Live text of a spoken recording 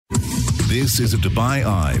This is a Dubai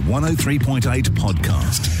Eye 103.8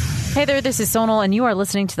 podcast. Hey there, this is Sonal, and you are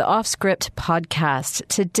listening to the Off Script podcast.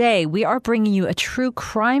 Today, we are bringing you a true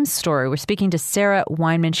crime story. We're speaking to Sarah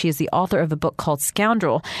WEINMAN. She is the author of a book called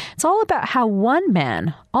Scoundrel. It's all about how one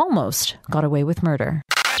man almost got away with murder.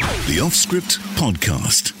 The Off Script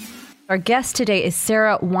podcast. Our guest today is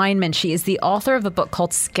Sarah WEINMAN. She is the author of a book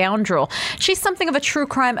called Scoundrel. She's something of a true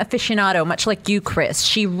crime aficionado, much like you, Chris.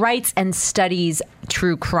 She writes and studies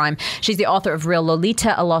true crime. She's the author of Real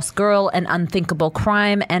Lolita, A Lost Girl, An Unthinkable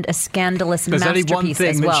Crime, and a scandalous masterpiece as well. There's only one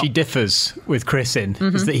thing that she differs with Chris in,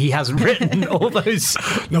 is that he hasn't written all those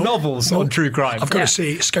novels on true crime. I've got to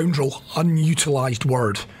say, Scoundrel, unutilised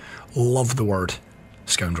word. Love the word.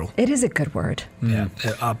 Scoundrel. It is a good word. Yeah,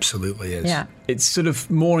 it absolutely is. Yeah. It's sort of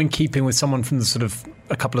more in keeping with someone from the sort of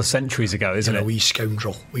a couple of centuries ago, isn't it? A wee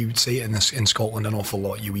scoundrel. We would say it in Scotland an awful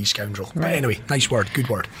lot, you wee scoundrel. Right. But anyway, nice word, good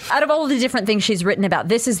word. Out of all the different things she's written about,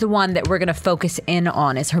 this is the one that we're going to focus in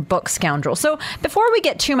on, is her book, Scoundrel. So before we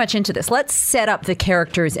get too much into this, let's set up the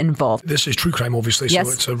characters involved. This is true crime, obviously, yes.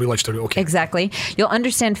 So it's a real life story. Okay. Exactly. You'll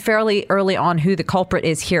understand fairly early on who the culprit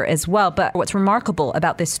is here as well. But what's remarkable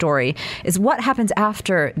about this story is what happens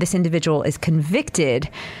after this individual is convicted,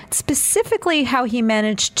 specifically how he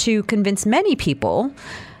managed to convince many people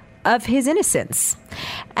of his innocence.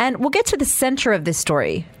 And we'll get to the center of this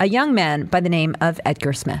story, a young man by the name of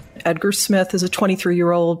Edgar Smith. Edgar Smith is a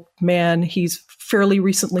 23-year-old man. He's fairly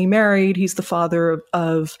recently married. He's the father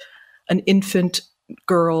of an infant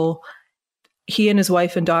girl. He and his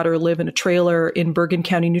wife and daughter live in a trailer in Bergen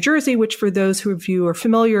County, New Jersey, which for those of you who are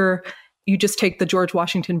familiar, you just take the George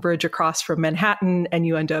Washington Bridge across from Manhattan and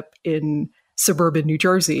you end up in suburban New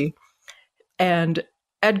Jersey. And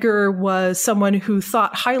Edgar was someone who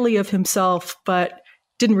thought highly of himself, but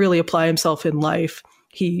didn't really apply himself in life.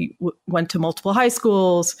 He went to multiple high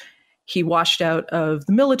schools. He washed out of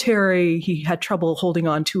the military. He had trouble holding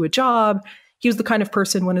on to a job. He was the kind of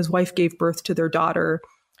person, when his wife gave birth to their daughter,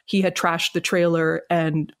 he had trashed the trailer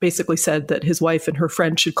and basically said that his wife and her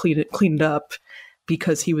friend should clean it up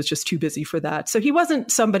because he was just too busy for that. So he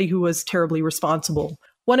wasn't somebody who was terribly responsible.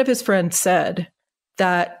 One of his friends said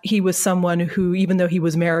that he was someone who, even though he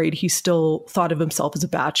was married, he still thought of himself as a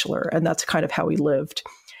bachelor, and that's kind of how he lived.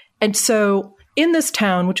 And so in this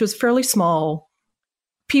town, which was fairly small,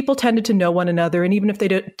 people tended to know one another, and even if they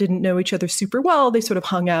didn't know each other super well, they sort of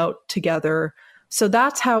hung out together. So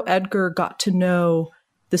that's how Edgar got to know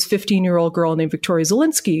this 15-year-old girl named Victoria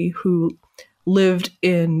Zielinski, who lived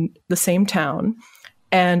in the same town,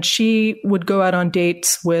 and she would go out on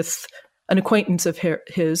dates with an acquaintance of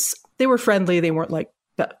his. They were friendly. They weren't like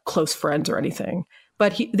close friends or anything,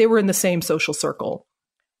 but they were in the same social circle.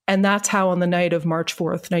 And that's how on the night of March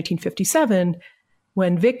 4th, 1957,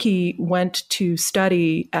 when Vicky went to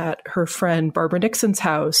study at her friend Barbara Nixon's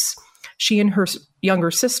house, she and her younger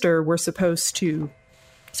sister were supposed to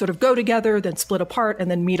sort of go together, then split apart, and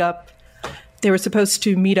then meet up. They were supposed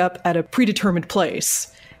to meet up at a predetermined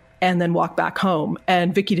place and then walk back home.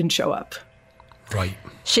 And Vicky didn't show up. Right.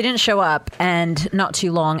 She didn't show up, and not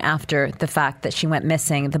too long after the fact that she went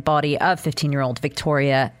missing, the body of 15-year-old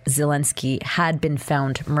Victoria Zielinski had been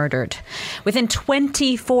found murdered. Within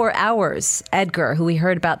 24 hours, Edgar, who we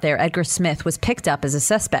heard about there, Edgar Smith, was picked up as a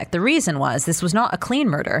suspect. The reason was this was not a clean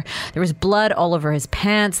murder. There was blood all over his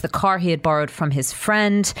pants, the car he had borrowed from his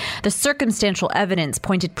friend. The circumstantial evidence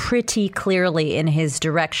pointed pretty clearly in his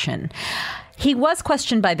direction. He was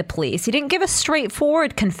questioned by the police. He didn't give a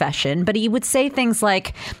straightforward confession, but he would say things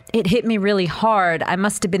like, "It hit me really hard. I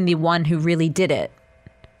must have been the one who really did it."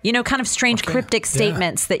 You know, kind of strange, cryptic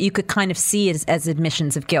statements that you could kind of see as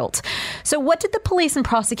admissions of guilt. So what did the police and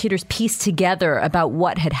prosecutors piece together about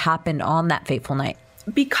what had happened on that fateful night?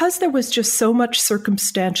 Because there was just so much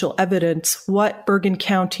circumstantial evidence, what Bergen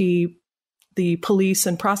County, the police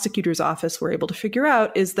and prosecutor's office were able to figure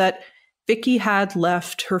out is that Vicky had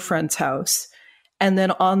left her friend's house. And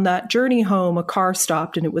then on that journey home, a car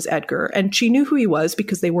stopped and it was Edgar. And she knew who he was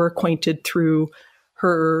because they were acquainted through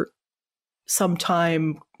her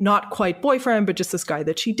sometime not quite boyfriend, but just this guy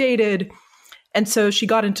that she dated. And so she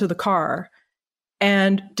got into the car.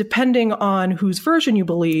 And depending on whose version you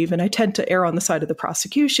believe, and I tend to err on the side of the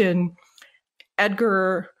prosecution,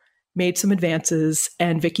 Edgar made some advances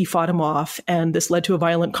and Vicky fought him off. And this led to a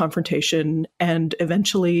violent confrontation. And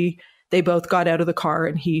eventually they both got out of the car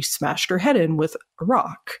and he smashed her head in with a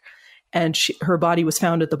rock. And her body was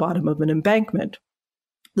found at the bottom of an embankment.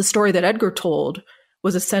 The story that Edgar told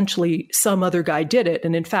was essentially some other guy did it.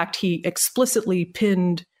 And in fact, he explicitly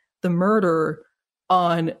pinned the murder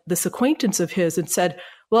on this acquaintance of his and said,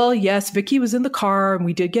 well, yes, Vicky was in the car and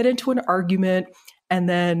we did get into an argument. And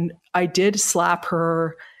then I did slap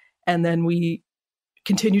her And then we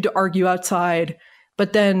continued to argue outside.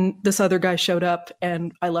 But then this other guy showed up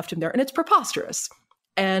and I left him there. And it's preposterous.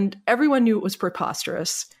 And everyone knew it was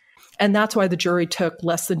preposterous. And that's why the jury took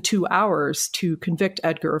less than 2 hours to convict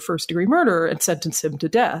Edgar of first-degree murder and sentence him to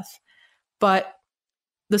death. But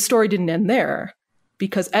the story didn't end there,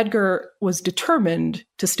 because Edgar was determined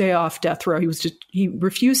to stay off death row. He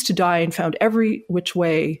refused to die and found every which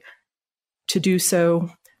way to do so,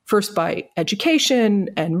 first by education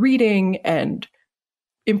and reading and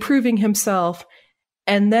improving himself,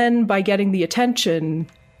 and then by getting the attention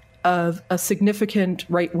of a significant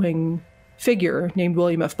right-wing figure named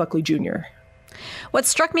William F. Buckley Jr. What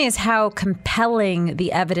struck me is how compelling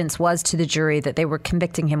the evidence was to the jury that they were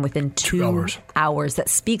convicting him within 2 hours. That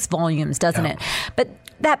speaks volumes, doesn't it? But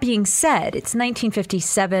that being said, it's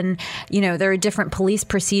 1957. There are different police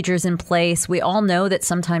procedures in place. We all know that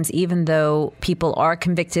sometimes, even though people are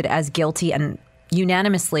convicted as guilty and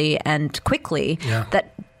unanimously and quickly,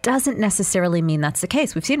 that doesn't necessarily mean that's the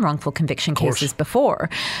case. We've seen wrongful conviction cases before.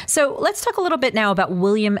 So let's talk a little bit now about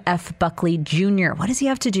William F. Buckley Jr. What does he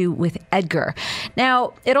have to do with Edgar?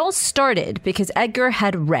 Now, it all started because Edgar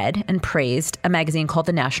had read and praised a magazine called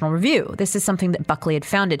the National Review. This is something that Buckley had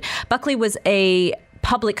founded. Buckley was a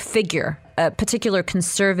public figure, a particular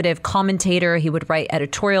conservative commentator. He would write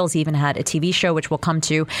editorials. He even had a TV show, which we'll come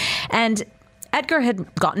to. And Edgar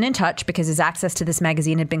had gotten in touch because his access to this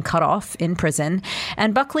magazine had been cut off in prison,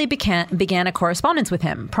 and Buckley began a correspondence with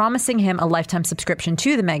him, promising him a lifetime subscription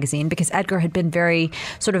to the magazine because Edgar had been very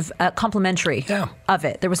sort of complimentary of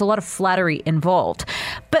it. There was a lot of flattery involved.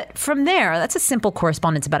 But from there, that's a simple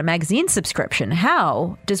correspondence about a magazine subscription.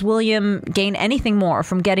 How does William gain anything more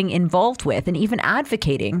from getting involved with and even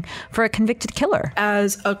advocating for a convicted killer?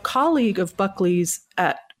 As a colleague of Buckley's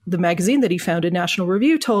at the magazine that he founded, National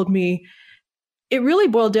Review, told me, it really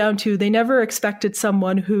boiled down to they never expected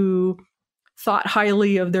someone who thought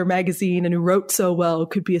highly of their magazine and who wrote so well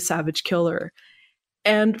could be a savage killer.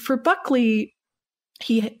 And for Buckley,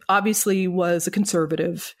 he obviously was a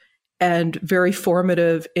conservative and very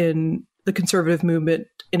formative in the conservative movement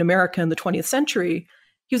in America in the 20th century.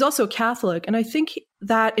 He was also a Catholic. And I think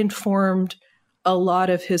that informed a lot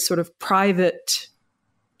of his sort of private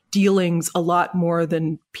dealings a lot more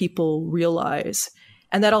than people realize.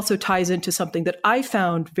 And that also ties into something that I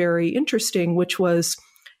found very interesting, which was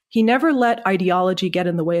he never let ideology get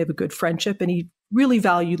in the way of a good friendship, and he really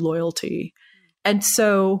valued loyalty. And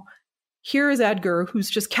so here is Edgar, who's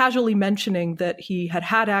just casually mentioning that he had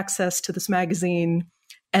access to this magazine,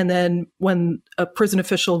 and then when a prison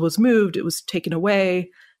official was moved, it was taken away.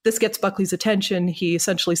 This gets Buckley's attention. He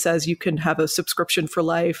essentially says, you can have a subscription for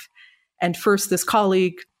life. And first, this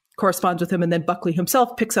colleague corresponds with him, and then Buckley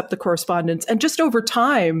himself picks up the correspondence. And just over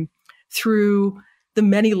time, through the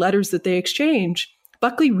many letters that they exchange,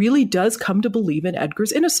 Buckley really does come to believe in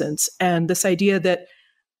Edgar's innocence and this idea that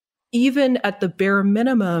even at the bare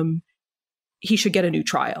minimum, he should get a new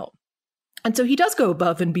trial. And so he does go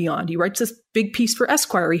above and beyond. He writes this big piece for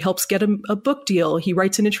Esquire. He helps get him a book deal. He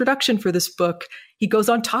writes an introduction for this book. He goes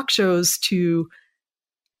on talk shows to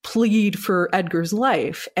plead for Edgar's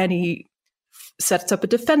life, and he sets up a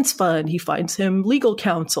defense fund. He finds him legal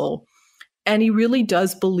counsel. And he really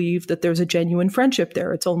does believe that there's a genuine friendship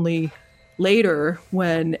there. It's only later,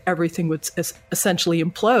 when everything would essentially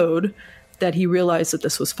implode, that he realized that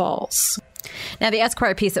this was false. Now, the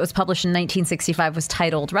Esquire piece that was published in 1965 was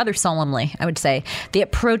titled, rather solemnly, I would say, The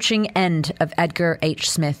Approaching End of Edgar H.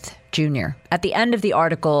 Smith, Jr. At the end of the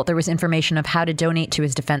article, there was information of how to donate to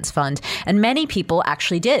his defense fund, and many people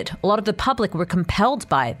actually did. A lot of the public were compelled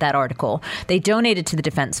by that article. They donated to the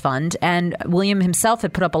defense fund, and William himself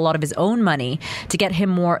had put up a lot of his own money to get him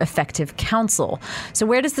more effective counsel. So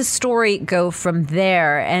where does the story go from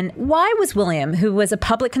there? And why was William, who was a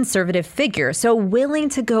public conservative figure, so willing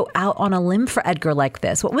to go out on a limb for Edgar like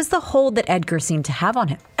this? What was the hold that Edgar seemed to have on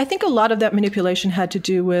him? I think a lot of that manipulation had to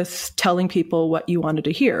do with telling people what you wanted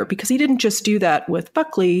to hear, because he didn't just do that with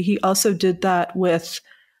Buckley. He also did that with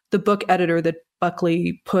the book editor that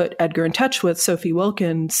Buckley put Edgar in touch with, Sophie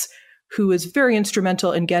Wilkins, who was very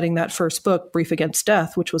instrumental in getting that first book, Brief Against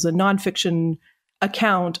Death, which was a nonfiction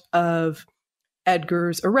account of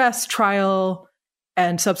Edgar's arrest, trial,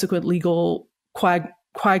 and subsequent legal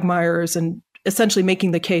quagmires, and essentially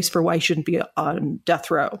making the case for why he shouldn't be on death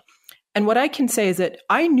row. And what I can say is that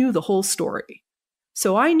I knew the whole story.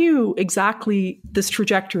 So I knew exactly this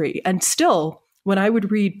trajectory. And still, when I would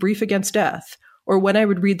read Brief Against Death, or when I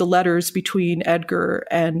would read the letters between Edgar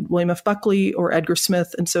and William F. Buckley, or Edgar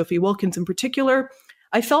Smith and Sophie Wilkins in particular,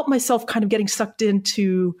 I felt myself kind of getting sucked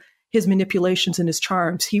into his manipulations and his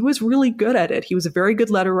charms. He was really good at it. He was a very good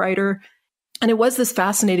letter writer. And it was this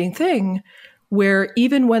fascinating thing where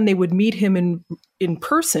even when they would meet him in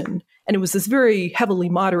person, and it was this very heavily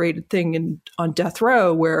moderated thing on death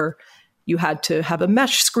row where you had to have a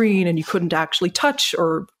mesh screen and you couldn't actually touch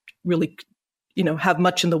or really, have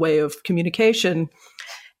much in the way of communication.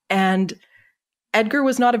 And Edgar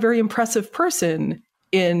was not a very impressive person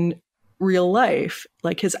in real life.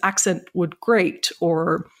 Like his accent would grate,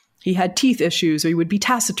 or he had teeth issues, or he would be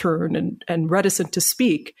taciturn and reticent to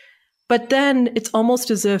speak. But then it's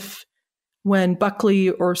almost as if when Buckley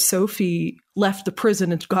or Sophie left the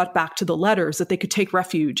prison and got back to the letters, that they could take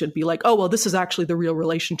refuge and be like, oh, well, this is actually the real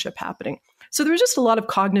relationship happening. So there's just a lot of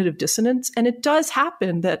cognitive dissonance. And it does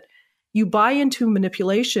happen that you buy into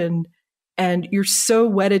manipulation and you're so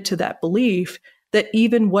wedded to that belief that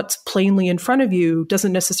even what's plainly in front of you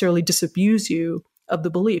doesn't necessarily disabuse you of the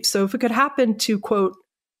belief. So if it could happen to, quote,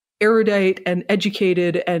 erudite and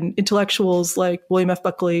educated and intellectuals like William F.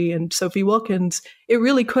 Buckley and Sophie Wilkins, it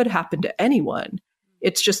really could happen to anyone.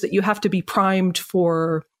 It's just that you have to be primed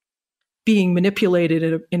for being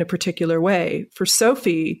manipulated in a particular way. For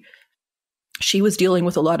Sophie, she was dealing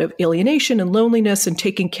with a lot of alienation and loneliness and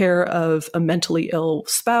taking care of a mentally ill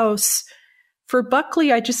spouse. For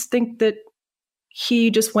Buckley, I just think that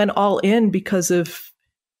he just went all in because of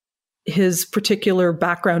his particular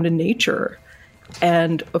background and nature.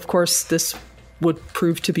 And of course, this would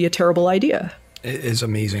prove to be a terrible idea. It is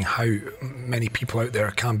amazing how many people out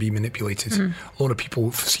there can be manipulated. A lot of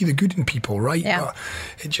people see the good in people, right? Yeah. But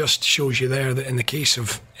it just shows you there that in the case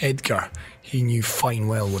of Edgar, he knew fine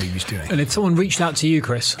well what he was doing. And if someone reached out to you,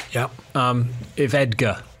 Chris, Yeah. If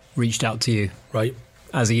Edgar reached out to you, Right.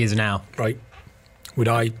 as he is now, Right.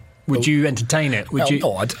 Would you entertain it? Would Well, you?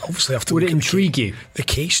 no, I'd obviously have to Would look it at intrigue you? the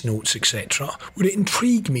case notes, etc. Would it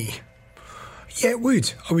intrigue me? Yeah, it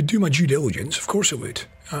would. I would do my due diligence, of course it would.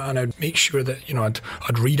 And I'd make sure that,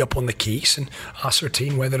 I'd read up on the case and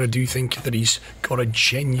ascertain whether I do think that he's got a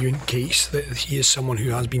genuine case, that he is someone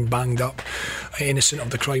who has been banged up, innocent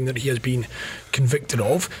of the crime that he has been convicted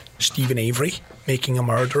of. Stephen Avery, making a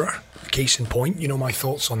murderer. Case in point, my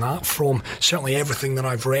thoughts on that from certainly everything that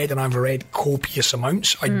I've read, and I've read copious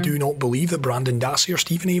amounts. I do not believe that Brandon Dassey or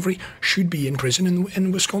Stephen Avery should be in prison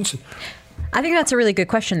in Wisconsin. I think that's a really good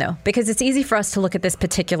question, though, because it's easy for us to look at this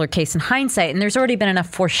particular case in hindsight, and there's already been enough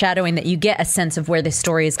foreshadowing that you get a sense of where this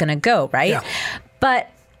story is going to go, right? Yeah. But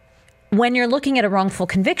when you're looking at a wrongful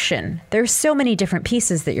conviction, there's so many different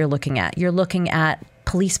pieces that you're looking at. You're looking at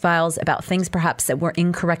police files about things perhaps that were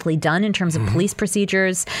incorrectly done in terms of police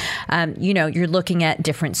procedures. You're looking at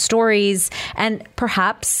different stories, and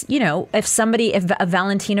perhaps, if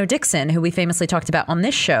Valentino Dixon, who we famously talked about on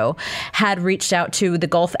this show, had reached out to the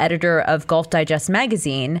golf editor of Golf Digest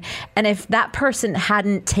magazine, and if that person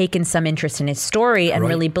hadn't taken some interest in his story and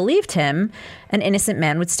really believed him, an innocent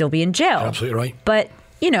man would still be in jail. You're absolutely right. But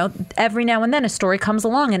every now and then a story comes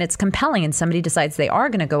along and it's compelling and somebody decides they are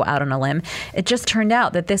going to go out on a limb. It just turned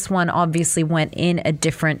out that this one obviously went in a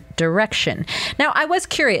different direction. Now, I was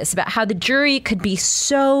curious about how the jury could be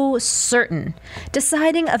so certain,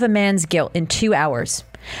 deciding of a man's guilt in 2 hours,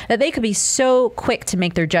 that they could be so quick to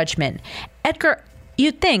make their judgment. Edgar,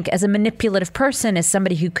 you'd think, as a manipulative person, as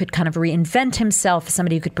somebody who could kind of reinvent himself,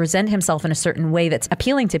 somebody who could present himself in a certain way that's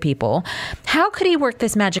appealing to people, how could he work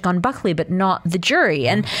this magic on Buckley but not the jury?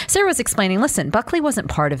 And Sarah was explaining, listen, Buckley wasn't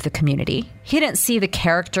part of the community. He didn't see the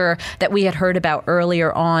character that we had heard about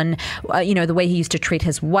earlier on, the way he used to treat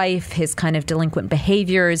his wife, his kind of delinquent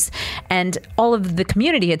behaviors, and all of the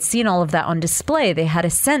community had seen all of that on display. They had a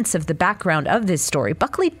sense of the background of this story.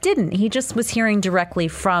 Buckley didn't. He just was hearing directly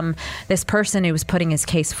from this person who was putting his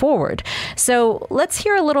case forward. So let's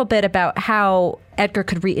hear a little bit about how Edgar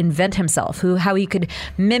could reinvent himself, how he could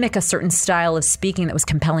mimic a certain style of speaking that was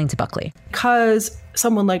compelling to Buckley. Because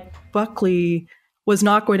someone like Buckley was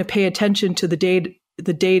not going to pay attention to the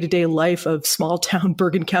day-to-day life of small-town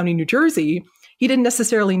Bergen County, New Jersey, he didn't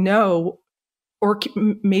necessarily know, or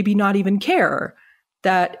maybe not even care,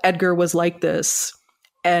 that Edgar was like this,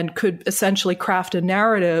 and could essentially craft a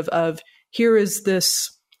narrative of, here is this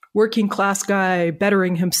working class guy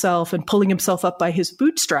bettering himself and pulling himself up by his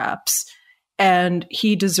bootstraps, and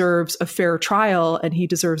he deserves a fair trial and he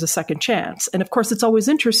deserves a second chance. And of course, it's always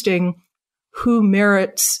interesting who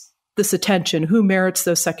merits this attention, who merits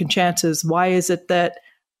those second chances. Why is it that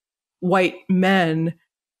white men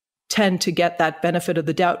tend to get that benefit of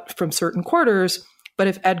the doubt from certain quarters, but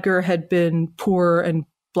if Edgar had been poor and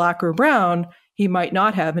black or brown, he might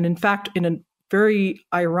not have? And in fact, in a very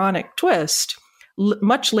ironic twist,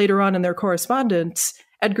 much later on in their correspondence,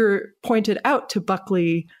 Edgar pointed out to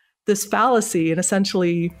Buckley this fallacy and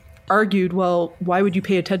essentially argued, well, why would you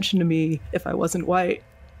pay attention to me if I wasn't white?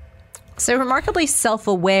 So remarkably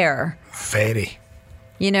self-aware. Very.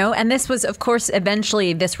 You know, and this was, of course,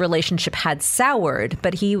 eventually this relationship had soured,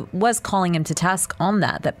 but he was calling him to task on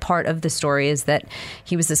that part of the story is that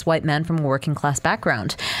he was this white man from a working class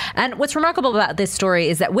background. And what's remarkable about this story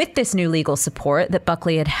is that with this new legal support that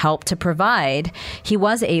Buckley had helped to provide, he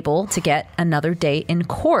was able to get another day in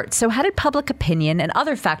court. So how did public opinion and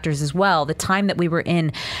other factors as well, the time that we were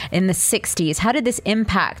in the 60s, how did this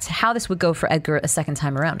impact how this would go for Edgar a second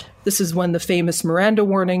time around? This is when the famous Miranda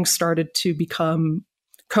warnings started to become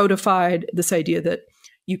codified, this idea that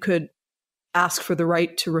you could ask for the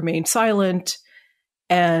right to remain silent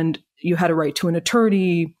and you had a right to an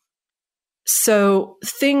attorney. So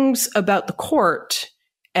things about the court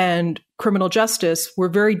and criminal justice were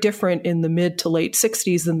very different in the mid to late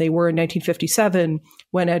 60s than they were in 1957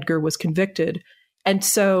 when Edgar was convicted. And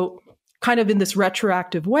so kind of in this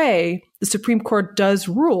retroactive way, the Supreme Court does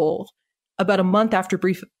rule about a month after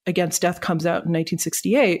Brief Against Death comes out in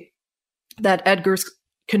 1968 that Edgar's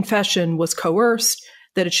confession was coerced,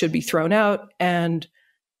 that it should be thrown out, and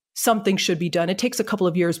something should be done. It takes a couple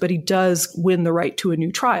of years, but he does win the right to a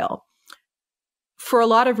new trial. For a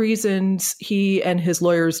lot of reasons, he and his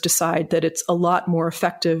lawyers decide that it's a lot more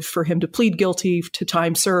effective for him to plead guilty to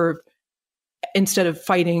time served instead of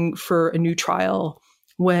fighting for a new trial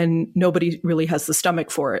when nobody really has the stomach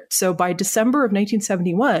for it. So by December of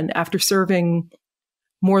 1971, after serving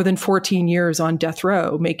more than 14 years on death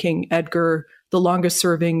row, making Edgar the longest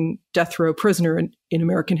serving death row prisoner in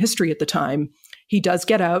American history at the time, he does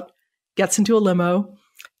get out, gets into a limo,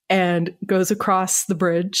 and goes across the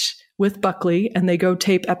bridge with Buckley, and they go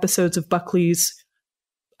tape episodes of Buckley's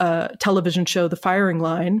television show, The Firing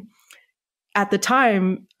Line. At the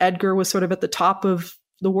time, Edgar was sort of at the top of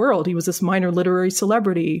the world. He was this minor literary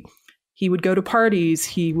celebrity. He would go to parties,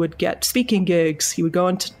 he would get speaking gigs, he would go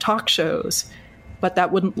into talk shows, but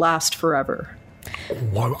that wouldn't last forever.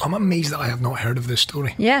 Wow, I'm amazed that I have not heard of this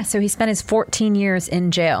story. Yeah, so he spent his 14 years in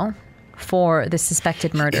jail for the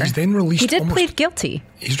suspected murder. He's then released. He did plead guilty.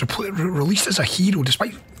 He's released as a hero,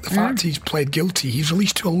 despite the fact he's pled guilty. He's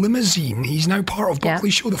released to a limousine. He's now part of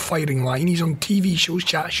Buckley's show, The Firing Line. He's on TV shows,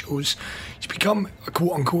 chat shows. He's become a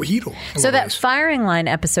quote-unquote hero. So that Firing Line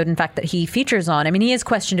episode, in fact, that he features on, I mean, he is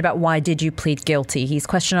questioned about why did you plead guilty. He's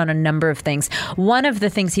questioned on a number of things. One of the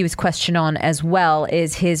things he was questioned on as well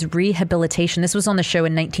is his rehabilitation. This was on the show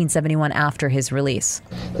in 1971 after his release.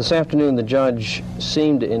 This afternoon, the judge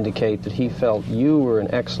seemed to indicate that he felt you were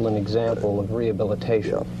an excellent example of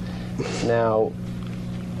rehabilitation. Now,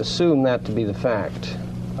 assume that to be the fact.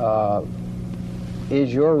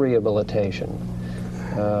 Is your rehabilitation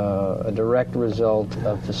a direct result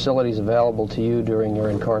of facilities available to you during your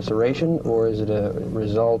incarceration, or is it a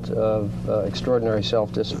result of extraordinary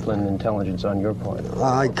self-discipline and intelligence on your part?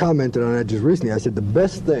 I commented on that just recently. I said the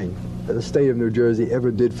best thing that the state of New Jersey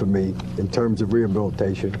ever did for me in terms of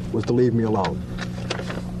rehabilitation was to leave me alone,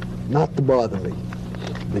 not to bother me.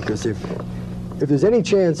 Because if there's any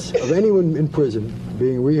chance of anyone in prison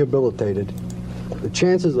being rehabilitated, the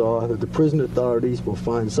chances are that the prison authorities will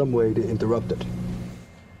find some way to interrupt it.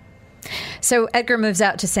 So Edgar moves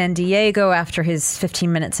out to San Diego after his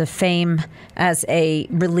 15 minutes of fame as a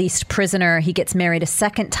released prisoner. He gets married a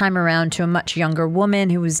second time around to a much younger woman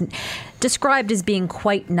who was described as being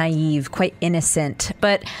quite naive, quite innocent.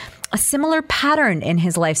 But a similar pattern in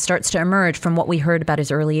his life starts to emerge from what we heard about his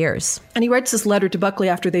early years. And he writes this letter to Buckley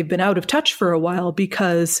after they've been out of touch for a while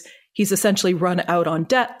because he's essentially run out on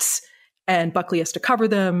debts and Buckley has to cover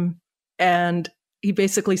them. And he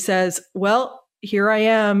basically says, well, here I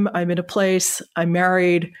am. I'm in a place. I'm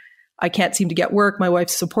married. I can't seem to get work. My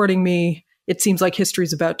wife's supporting me. It seems like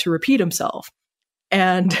history's about to repeat himself.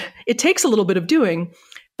 And it takes a little bit of doing,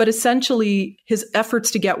 but essentially his efforts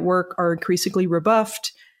to get work are increasingly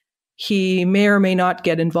rebuffed. He may or may not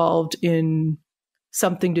get involved in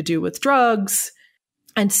something to do with drugs.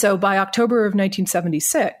 And so by October of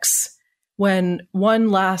 1976, when one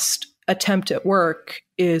last attempt at work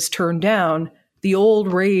is turned down, the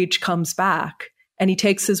old rage comes back and he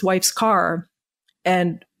takes his wife's car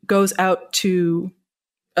and goes out to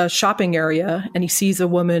a shopping area and he sees a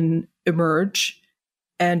woman emerge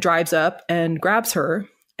and drives up and grabs her.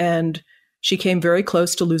 And she came very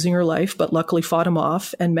close to losing her life, but luckily fought him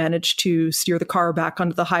off and managed to steer the car back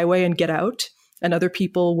onto the highway and get out. And other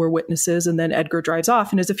people were witnesses. And then Edgar drives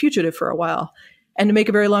off and is a fugitive for a while. And to make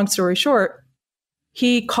a very long story short,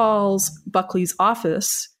 he calls Buckley's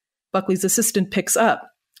office. Buckley's assistant picks up.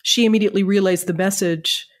 She immediately relays the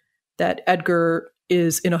message that Edgar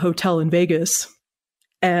is in a hotel in Vegas.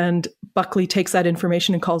 And Buckley takes that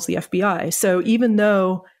information and calls the FBI. So even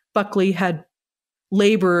though Buckley had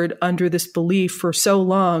labored under this belief for so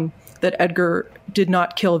long that Edgar did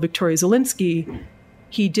not kill Victoria Zelensky,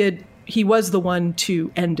 he was the one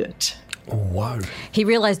to end it. Oh, wow. He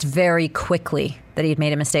realized very quickly that he'd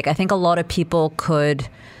made a mistake. I think a lot of people could,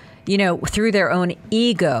 through their own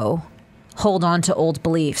ego, hold on to old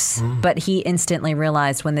beliefs. But he instantly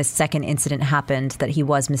realized when this second incident happened that he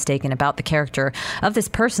was mistaken about the character of this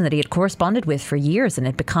person that he had corresponded with for years and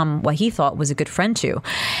had become what he thought was a good friend to.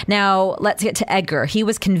 Now, let's get to Edgar. He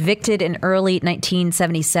was convicted in early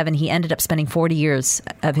 1977. He ended up spending 40 years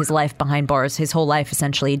of his life behind bars, his whole life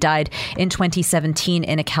essentially. He died in 2017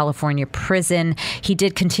 in a California prison. He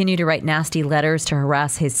did continue to write nasty letters to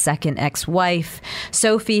harass his second ex-wife.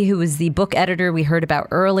 Sophie, who was the book editor we heard about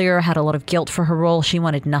earlier, had a lot of guilt for her role. She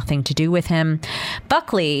wanted nothing to do with him.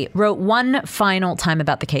 Buckley wrote one final time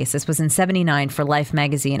about the case. This was in 1979 for Life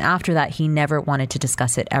magazine. After that, he never wanted to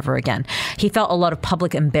discuss it ever again. He felt a lot of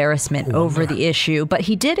public embarrassment over the issue, but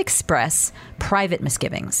he did express private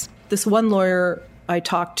misgivings. This one lawyer I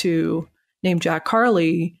talked to named Jack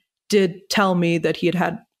Carley did tell me that he had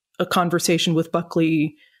had a conversation with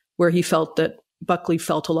Buckley where he felt that Buckley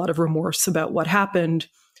felt a lot of remorse about what happened.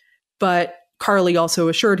 But Carley also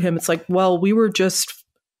assured him, it's like, well, we were just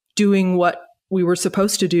doing what we were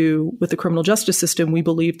supposed to do with the criminal justice system. We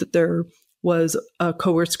believed that there was a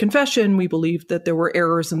coerced confession. We believed that there were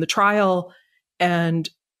errors in the trial. And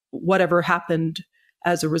whatever happened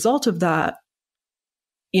as a result of that,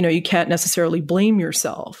 you can't necessarily blame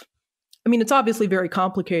yourself. I mean, it's obviously very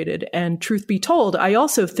complicated. And truth be told, I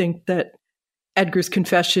also think that Edgar's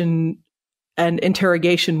confession and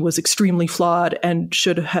interrogation was extremely flawed and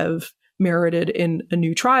should have merited in a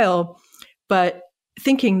new trial. But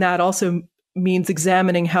thinking that also means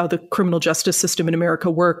examining how the criminal justice system in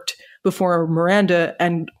America worked before Miranda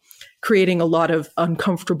and creating a lot of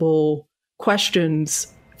uncomfortable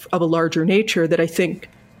questions of a larger nature that I think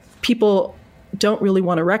people don't really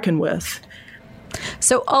want to reckon with.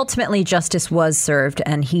 So ultimately, justice was served,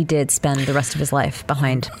 and he did spend the rest of his life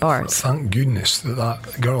behind bars. Thank goodness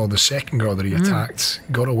that girl, the second girl that he attacked,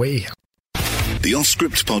 got away. The Off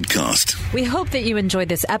Script Podcast. We hope that you enjoyed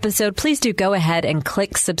this episode. Please do go ahead and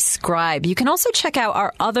click subscribe. You can also check out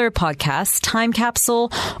our other podcasts, Time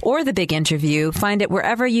Capsule or The Big Interview. Find it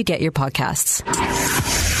wherever you get your podcasts.